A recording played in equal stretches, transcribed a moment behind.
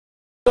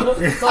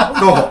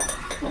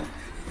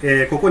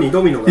ここに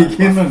ドミノがあり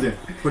ます。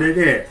これ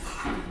で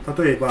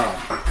例えば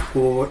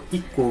こう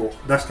1個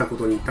出したこ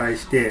とに対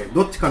して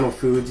どっちかの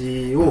数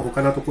字を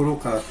他のところ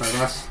から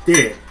探し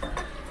て、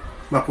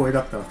まあこれ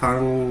だったら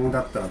3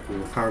だったらこう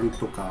3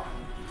とか、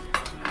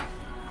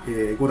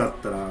5だっ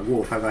たら5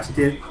を探し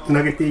てつ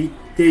なげていっ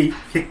て、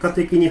結果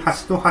的に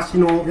端と端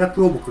のや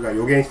つを僕が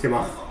予言して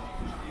ます。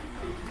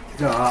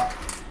じゃあ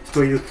1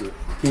人ずつ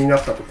気にな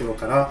ったところ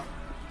から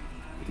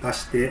出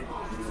して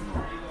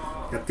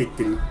やっていっ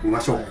てみま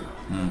しょう。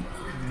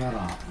な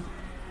ら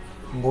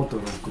5と6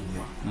で、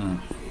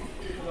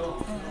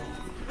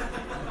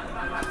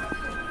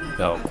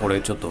じゃあこれ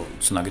ちょっと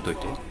つなげとい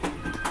て。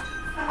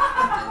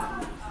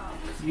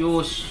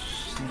よし、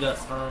じゃあ3。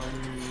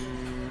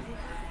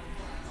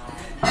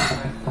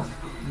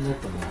5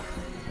と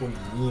5に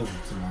2を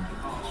つなげ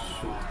まし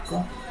ょうか。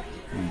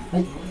は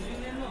い。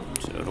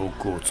じゃあ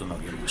6をつな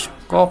げましょ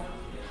うか。は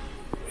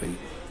い。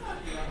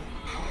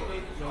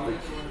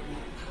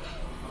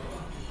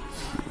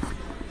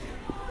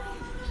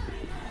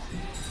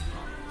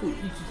い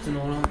つつ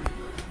ながらん。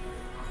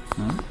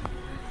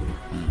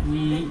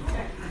2。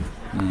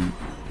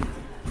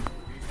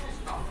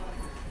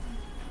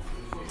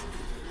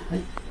はい。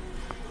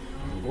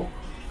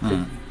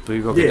とい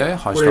うわけで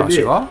端と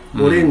端が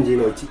オレンジ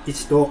の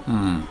 1と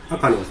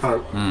赤の3、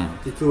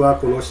実は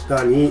この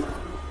下に1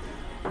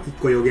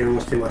個予言を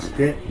してまし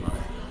て、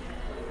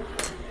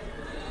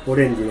オ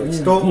レンジの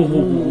1と赤の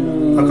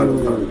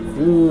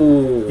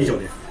3、以上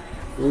です。